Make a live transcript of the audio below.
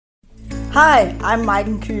Hi, I'm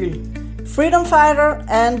Maiken Kyhl, freedom fighter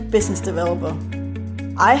and business developer.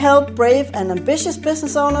 I help brave and ambitious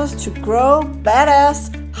business owners to grow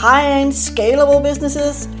badass, high-end, scalable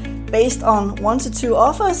businesses based on 1 to 2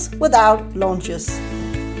 offers without launches.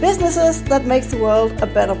 Businesses that make the world a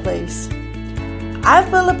better place. I've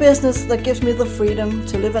built a business that gives me the freedom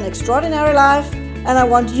to live an extraordinary life, and I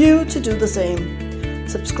want you to do the same.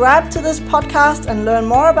 Subscribe to this podcast and learn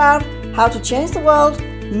more about how to change the world,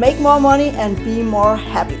 make more money, and be more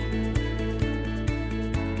happy.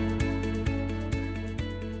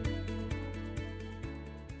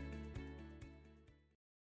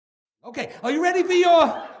 Okay, are you ready for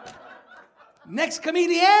your next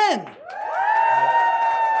comedian?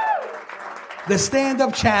 The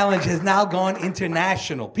stand-up challenge has now gone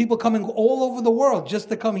international. People coming all over the world just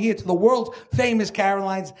to come here to the world's famous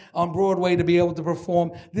Caroline's on Broadway to be able to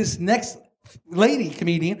perform. This next lady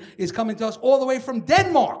comedian is coming to us all the way from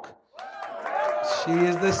Denmark. She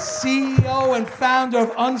is the CEO and founder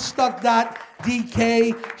of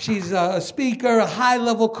Unstuck.dk. She's a speaker, a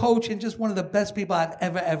high-level coach, and just one of the best people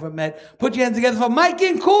I've ever met. Put your hands together for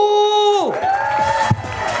Maiken Kyhl!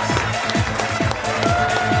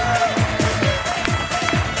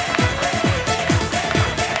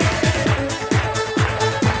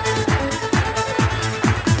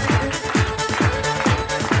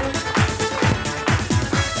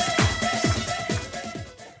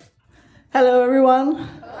 Hello, everyone.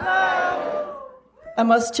 Hello. I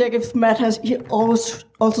must check if Matt has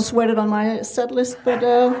also sweated on my set list, but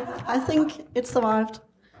I think it survived.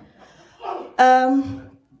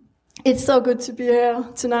 It's so good to be here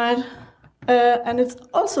tonight, and it's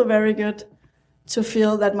also very good to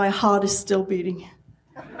feel that my heart is still beating.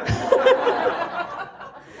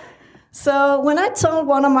 So when I told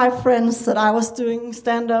one of my friends that I was doing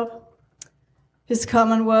stand-up, his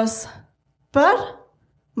comment was, "But,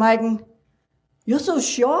 Maiken, you're so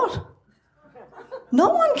short. No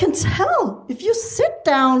one can tell if you sit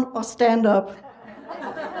down or stand up."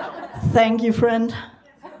 Thank you, friend.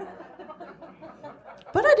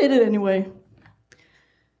 But I did it anyway.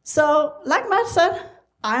 So, like Matt said,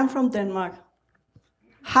 I'm from Denmark.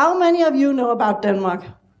 How many of you know about Denmark?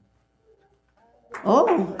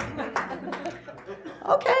 Oh.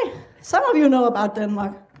 Okay, some of you know about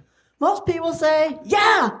Denmark. Most people say,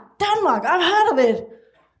 "Yeah, Denmark, I've heard of it."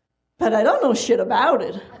 But I don't know shit about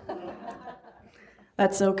it.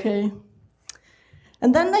 That's okay.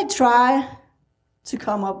 And then they try to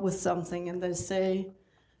come up with something and they say,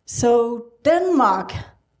 "So Denmark,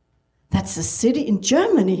 that's a city in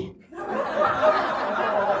Germany."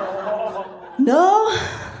 No,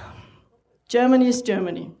 Germany is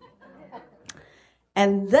Germany.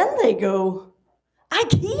 And then they go,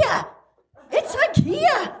 "IKEA, it's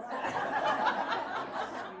IKEA."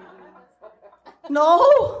 No.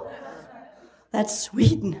 That's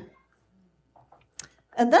Sweden.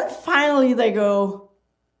 And then finally they go,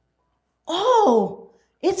 "Oh,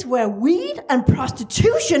 it's where weed and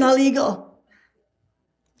prostitution are legal."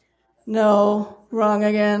 No, wrong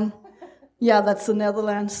again. Yeah, that's the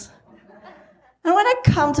Netherlands. And when I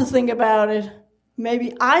come to think about it,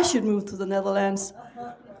 maybe I should move to the Netherlands.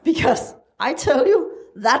 Because I tell you,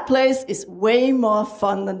 that place is way more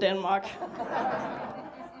fun than Denmark.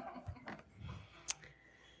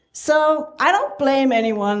 So I don't blame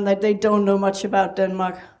anyone that they don't know much about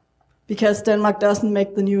Denmark, because Denmark doesn't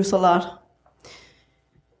make the news a lot.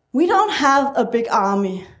 We don't have a big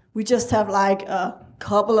army. We just have like a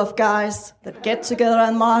couple of guys that get together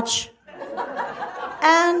and march.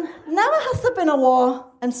 And never has there been a war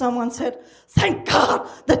and someone said, "Thank God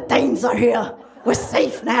the Danes are here. We're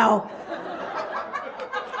safe now."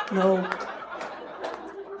 No.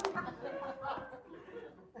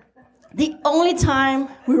 The only time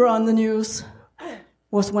we were on the news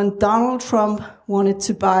was when Donald Trump wanted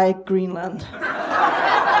to buy Greenland.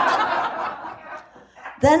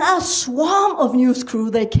 Then a swarm of news crew,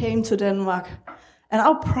 they came to Denmark. And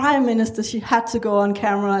our prime minister, she had to go on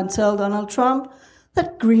camera and tell Donald Trump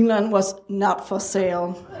that Greenland was not for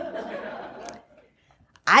sale.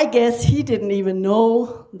 I guess he didn't even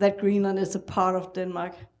know that Greenland is a part of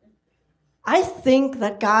Denmark. I think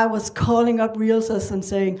that guy was calling up realtors and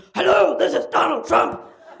saying, "Hello, this is Donald Trump.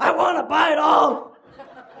 I want to buy it all."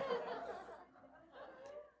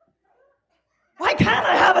 Why can't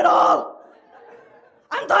I have it all?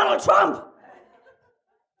 I'm Donald Trump.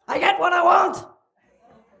 I get what I want.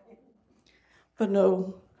 But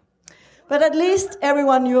no. But at least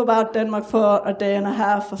everyone knew about Denmark for a day and a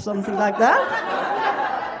half or something like that.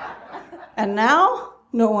 And now,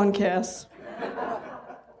 no one cares.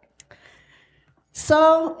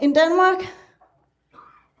 So, in Denmark,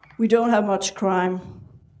 we don't have much crime.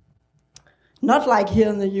 Not like here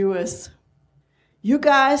in the US. You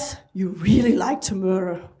guys, you really like to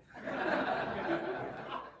murder.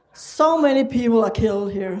 So many people are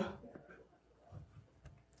killed here.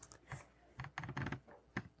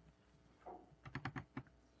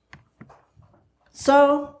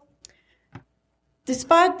 So,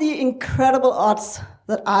 despite the incredible odds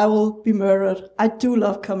that I will be murdered, I do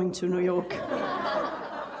love coming to New York.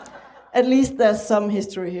 At least there's some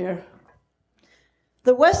history here.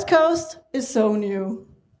 The West Coast is so new.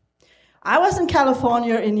 I was in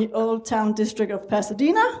California in the Old Town District of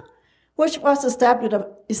Pasadena, which was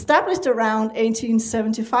established around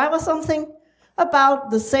 1875 or something,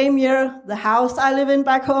 about the same year the house I live in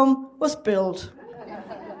back home was built.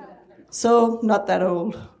 So, not that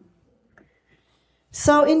old.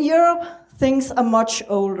 So, in Europe, things are much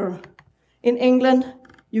older. In England,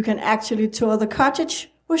 you can actually tour the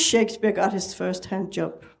cottage where Shakespeare got his first-hand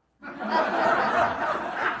job.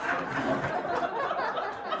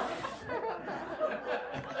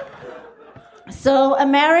 So,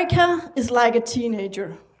 America is like a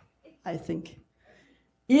teenager, I think.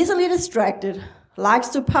 Easily distracted, likes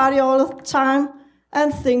to party all the time,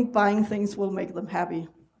 and think buying things will make them happy.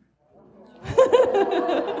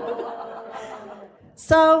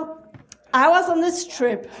 So, I was on this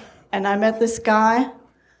trip, and I met this guy,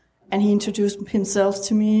 and he introduced himself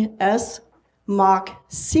to me as Mark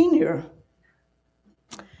Sr.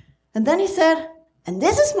 And then he said, and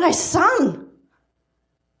this is my son.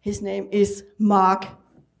 His name is Mark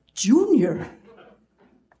Jr.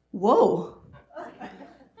 Whoa.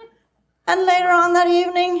 And later on that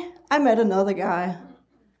evening, I met another guy.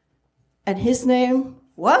 And his name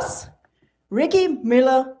was Ricky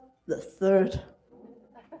Miller III.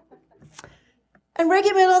 And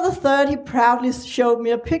Ricky Miller III, he proudly showed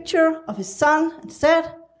me a picture of his son and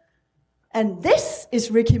said, and this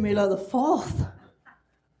is Ricky Miller IV.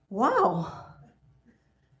 Wow.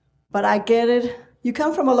 But I get it. You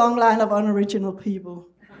come from a long line of unoriginal people.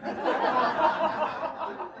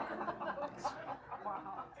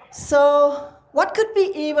 So, what could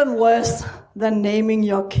be even worse than naming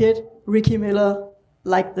your kid Ricky Miller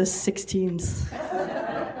like the 16th?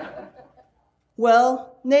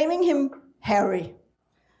 Well, naming him Harry.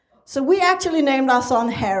 So we actually named our son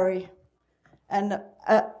Harry. And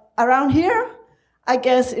around here, I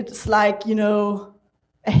guess it's like, a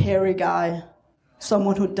hairy guy,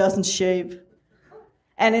 someone who doesn't shave.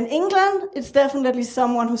 And in England, it's definitely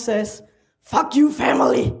someone who says, fuck you,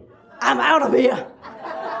 family, I'm out of here.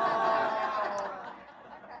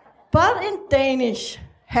 But in Danish,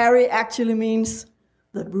 Harry actually means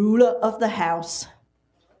the ruler of the house.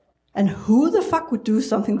 And who the fuck would do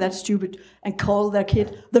something that stupid and call their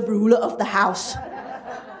kid the ruler of the house?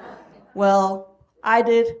 Well, I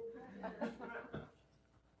did.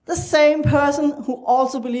 The same person who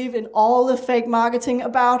also believed in all the fake marketing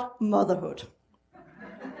about motherhood.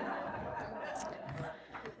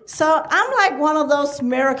 So I'm like one of those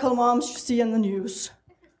miracle moms you see in the news.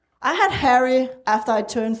 I had Harry after I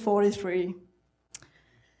turned 43.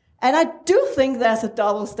 And I do think there's a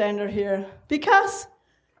double standard here, because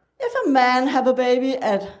if a man have a baby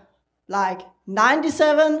at like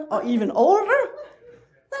 97 or even older,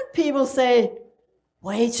 then people say,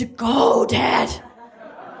 way to go, Dad.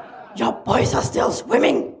 Your boys are still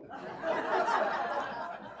swimming.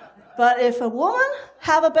 But if a woman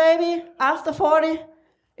have a baby after 40,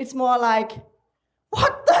 it's more like,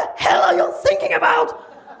 what the hell are you thinking about?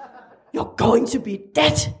 You're going to be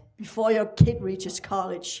dead before your kid reaches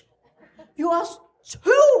college. You are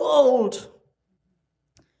too old.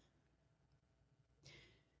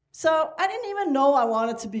 So I didn't even know I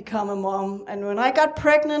wanted to become a mom. And when I got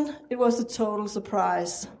pregnant, it was a total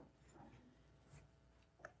surprise.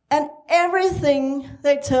 And everything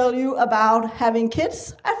they tell you about having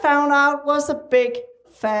kids, I found out was a big,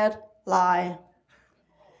 fat lie.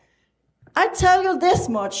 I tell you this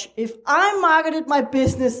much, if I marketed my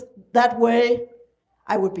business that way,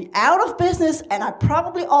 I would be out of business, and I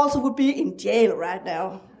probably also would be in jail right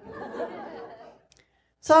now.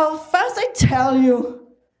 So first I tell you,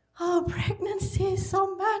 oh, pregnancy is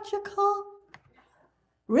so magical.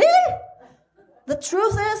 Really? The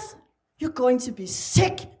truth is, you're going to be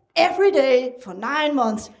sick every day for 9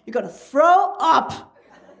 months. You're going to throw up.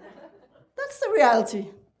 That's the reality.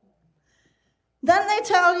 Then they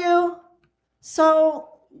tell you, so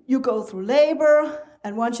you go through labor,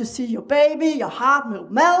 and once you see your baby, your heart will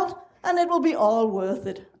melt, and it will be all worth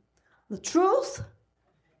it. The truth?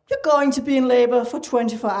 You're going to be in labor for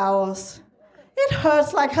 24 hours. It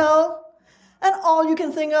hurts like hell, and all you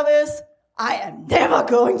can think of is, I am never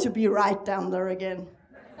going to be right down there again.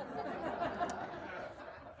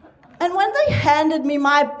 And when they handed me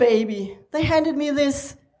my baby, they handed me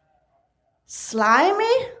this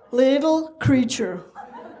slimy little creature,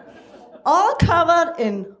 all covered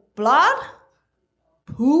in blood,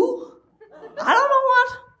 poo, I don't know what.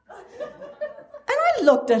 And I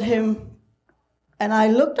looked at him, and I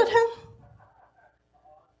looked at him,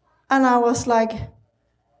 and I was like,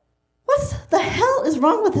 what the hell is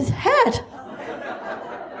wrong with his head?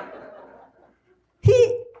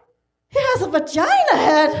 He has a vagina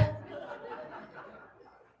head.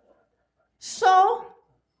 So,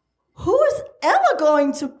 who is ever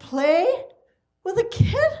going to play with a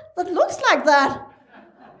kid that looks like that?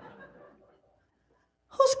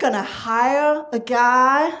 Who's gonna hire a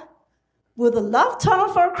guy with a love tunnel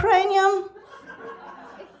for a cranium?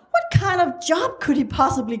 What kind of job could he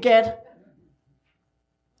possibly get?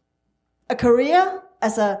 A career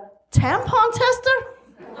as a tampon tester?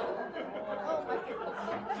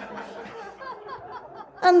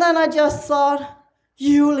 And then I just thought,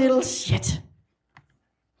 you little shit.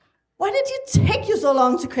 Why did it take you so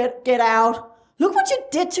long to get out? Look what you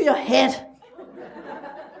did to your head.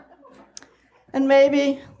 And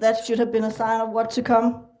maybe that should have been a sign of what to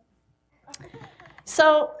come.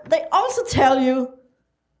 So they also tell you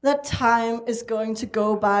that time is going to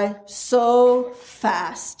go by so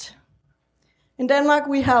fast. In Denmark,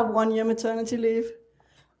 we have 1 year maternity leave.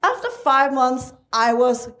 After 5 months, I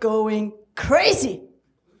was going crazy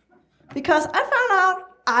because I found out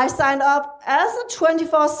I signed up as a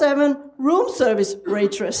 24/7 room service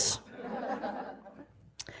waitress.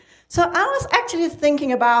 So I was actually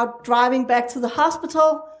thinking about driving back to the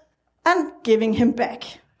hospital and giving him back.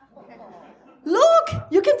 Look,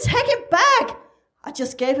 you can take him back. I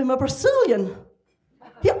just gave him a Brazilian.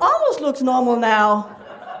 He almost looks normal now.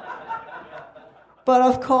 But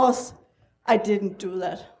of course, I didn't do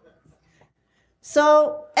that.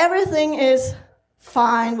 So everything is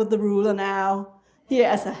fine with the ruler now. He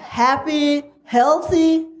is a happy,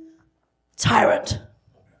 healthy tyrant.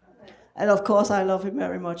 And of course, I love him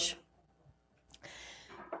very much.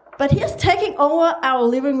 But he is taking over our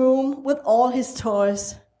living room with all his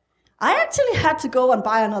toys. I actually had to go and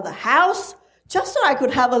buy another house just so I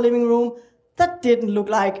could have a living room that didn't look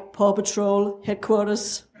like Paw Patrol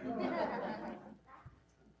headquarters.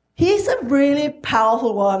 He's a really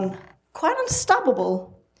powerful one, quite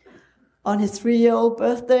unstoppable. On his 3-year-old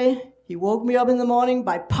birthday, he woke me up in the morning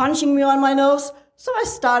by punching me on my nose, so I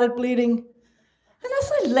started bleeding. And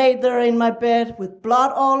as I laid there in my bed with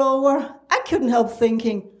blood all over, I couldn't help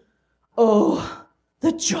thinking, oh,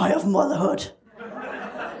 the joy of motherhood.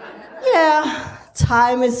 Yeah,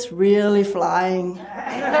 time is really flying.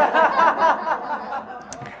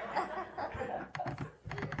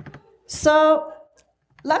 So,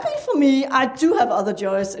 luckily for me, I do have other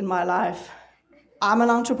joys in my life. I'm an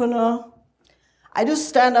entrepreneur. I do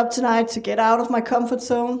stand up tonight to get out of my comfort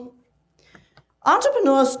zone.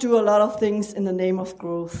 Entrepreneurs do a lot of things in the name of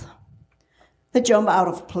growth. They jump out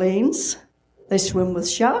of planes. They swim with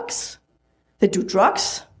sharks. They do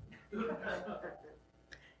drugs.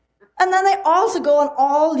 And then they also go on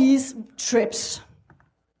all these trips.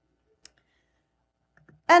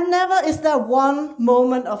 And never is there one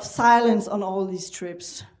moment of silence on all these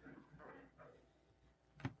trips.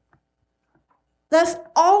 There's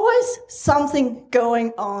always something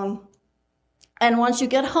going on. And once you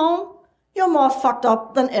get home, you're more fucked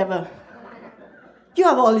up than ever. You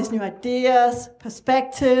have all these new ideas,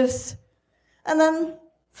 perspectives, and then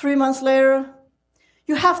 3 months later,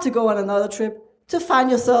 you have to go on another trip to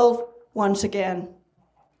find yourself once again.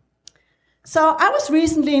 So I was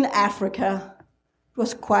recently in Africa. It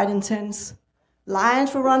was quite intense.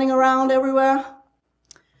 Lions were running around everywhere.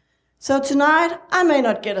 So tonight, I may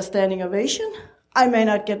not get a standing ovation. I may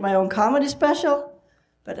not get my own comedy special,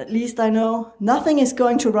 but at least I know nothing is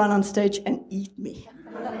going to run on stage and eat me.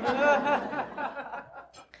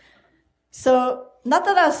 So, not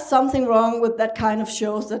that there's something wrong with that kind of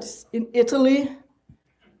shows that's in Italy,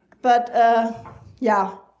 but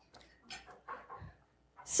yeah.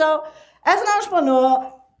 So, as an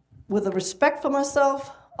entrepreneur, with a respect for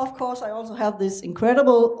myself, of course, I also have this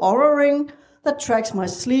incredible Oura ring that tracks my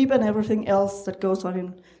sleep and everything else that goes on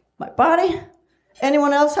in my body.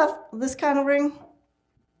 Anyone else have this kind of ring?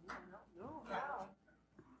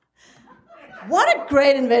 What a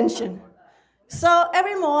great invention. So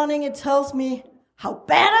every morning it tells me how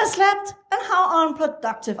bad I slept and how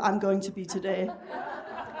unproductive I'm going to be today.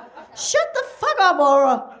 Shut the fuck up,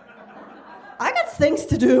 Aura. I got things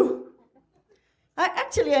to do. I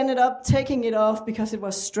actually ended up taking it off because it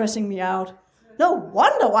was stressing me out. No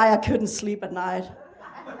wonder why I couldn't sleep at night.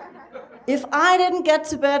 If I didn't get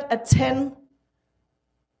to bed at 10,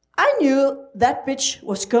 I knew that bitch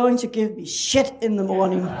was going to give me shit in the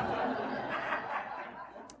morning.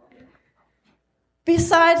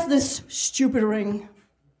 Besides this stupid ring,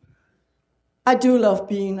 I do love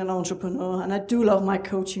being an entrepreneur and I do love my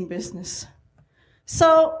coaching business.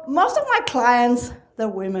 So most of my clients, they're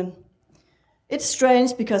women. It's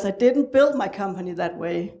strange because I didn't build my company that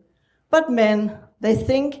way. But men, they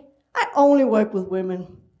think I only work with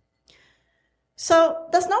women. So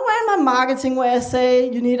there's nowhere in my marketing where I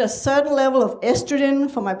say you need a certain level of estrogen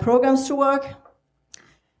for my programs to work.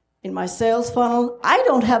 In my sales funnel, I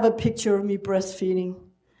don't have a picture of me breastfeeding.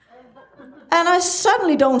 And I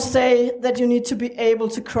certainly don't say that you need to be able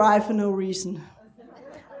to cry for no reason.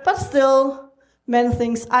 But still, men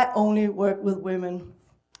think I only work with women.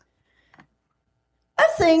 I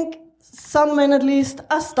think some men at least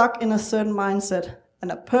are stuck in a certain mindset.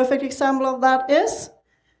 And a perfect example of that is,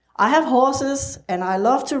 I have horses and I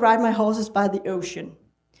love to ride my horses by the ocean.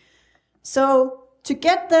 So to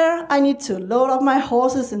get there, I need to load up my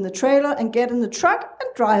horses in the trailer and get in the truck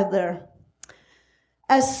and drive there.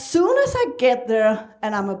 As soon as I get there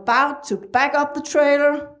and I'm about to back up the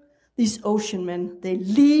trailer, these ocean men, they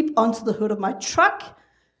leap onto the hood of my truck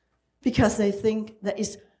because they think there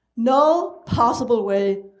is no possible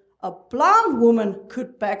way a blonde woman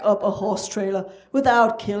could back up a horse trailer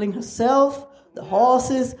without killing herself, the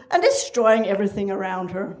horses, and destroying everything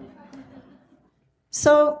around her.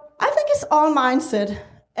 So I think it's all mindset.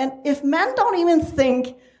 And if men don't even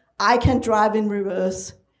think I can drive in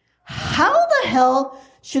reverse, how the hell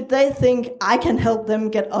should they think I can help them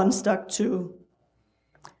get unstuck too?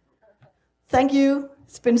 Thank you.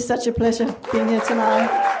 It's been such a pleasure being here tonight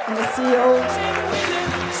in the CEO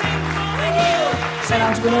and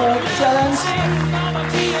Entrepreneur Challenge.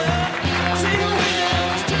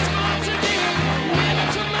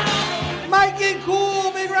 Mike and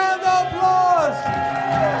Cool, big round of applause.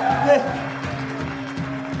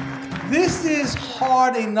 This is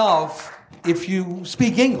hard enough if you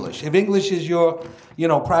speak English. If English is your,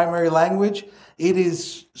 primary language, it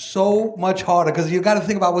is so much harder because you got to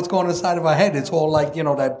think about what's going on inside of our head. It's all like,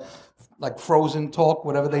 that like frozen talk,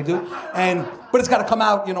 whatever they do. But it's got to come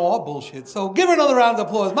out, all bullshit. So give her another round of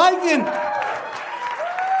applause. Mike.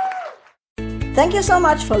 Thank you so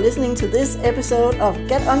much for listening to this episode of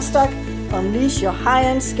Get Unstuck, Unleash Your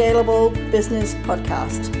High-End Scalable Business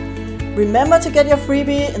podcast. Remember to get your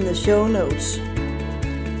freebie in the show notes.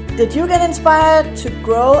 Did you get inspired to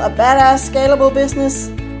grow a badass scalable business?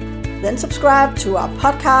 Then subscribe to our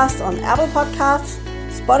podcast on Apple Podcasts,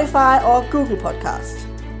 Spotify, or Google Podcasts.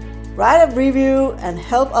 Write a review and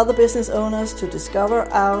help other business owners to discover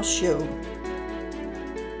our show.